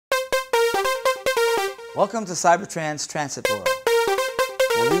Welcome to CyberTran's Transit World,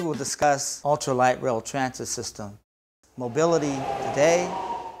 where we will discuss ultralight rail transit system, mobility today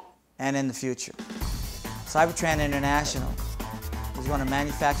and in the future. CyberTran International is going to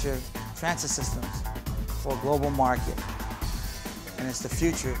manufacture transit systems for a global market, and it's the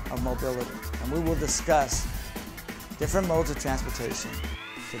future of mobility. And we will discuss different modes of transportation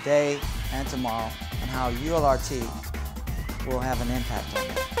today and tomorrow and how ULRT will have an impact on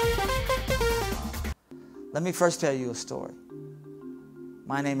that. Let me first tell you a story.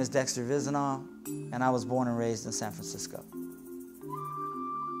 My name is Dexter Vizanoff, and I was born and raised in San Francisco.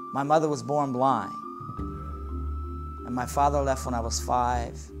 My mother was born blind, and my father left when I was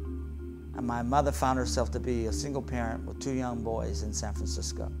 5, and my mother found herself to be a single parent with 2 young boys in San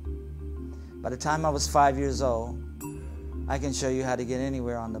Francisco. By the time I was 5 years old, I can show you how to get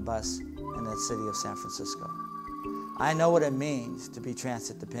anywhere on the bus in the city of San Francisco. I know what it means to be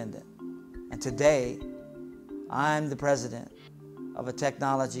transit dependent, and today, I'm the president of a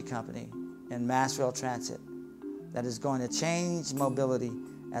technology company in mass rail transit that is going to change mobility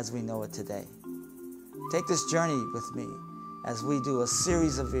as we know it today. Take this journey with me as we do a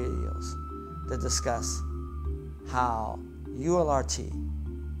series of videos to discuss how ULRT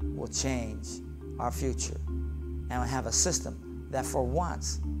will change our future and have a system that for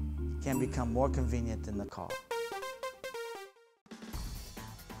once can become more convenient than the car.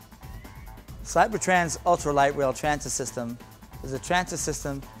 CyberTran's ultralight rail transit system is a transit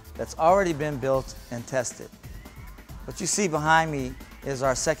system that's already been built and tested. What you see behind me is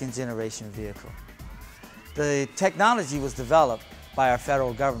our 2nd generation vehicle. The technology was developed by our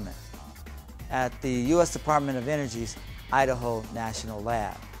federal government at the U.S. Department of Energy's Idaho National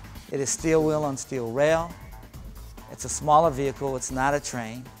Lab. It is steel wheel on steel rail. It's a smaller vehicle, it's not a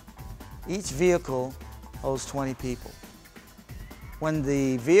train. Each vehicle holds 20 people. When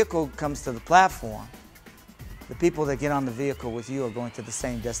the vehicle comes to the platform, the people that get on the vehicle with you are going to the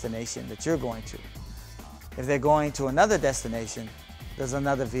same destination that you're going to. If they're going to another destination, there's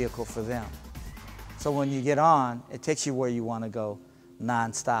another vehicle for them. So when you get on, it takes you where you want to go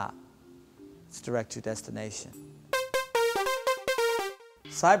non-stop. It's direct to destination.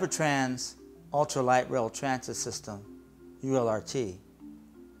 CyberTran's ultralight rail transit system, ULRT,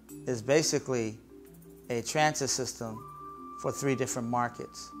 is basically a transit system for 3 different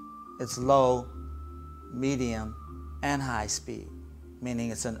markets. It's low, medium, and high speed, meaning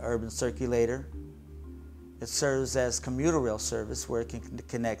it's an urban circulator. It serves as commuter rail service where it can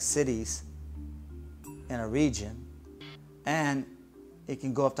connect cities in a region, and it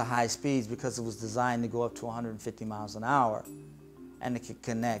can go up to high speeds because it was designed to go up to 150 miles an hour, and it can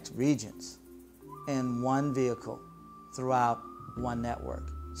connect regions in one vehicle throughout one network.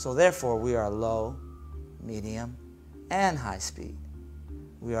 So therefore, we are low, medium, and high speed.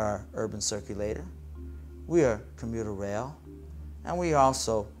 We are urban circulator, we are commuter rail, and we are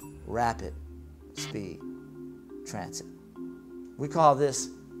also rapid speed transit. We call this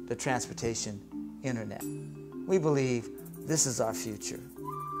the transportation internet. We believe this is our future.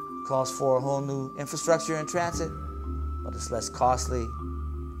 It calls for a whole new infrastructure in transit, but it's less costly,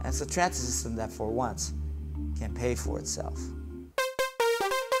 and it's a transit system that for once can pay for itself.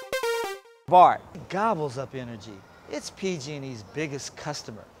 BART gobbles up energy. It's PG&E's biggest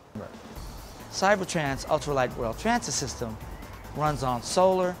customer. CyberTran's ultralight rail transit system runs on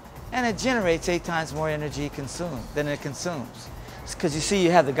solar, and it generates 8 times more energy than it consumes. It's because you see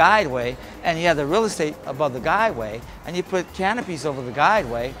you have the guideway, and you have the real estate above the guideway, and you put canopies over the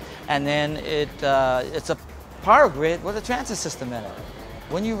guideway, and then it's a power grid with a transit system in it.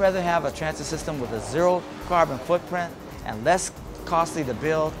 Wouldn't you rather have a transit system with a 0 carbon footprint and less costly to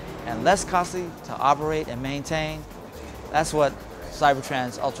build and less costly to operate and maintain? That's what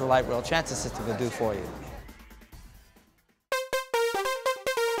CyberTran's ultralight rail transit system will do for you.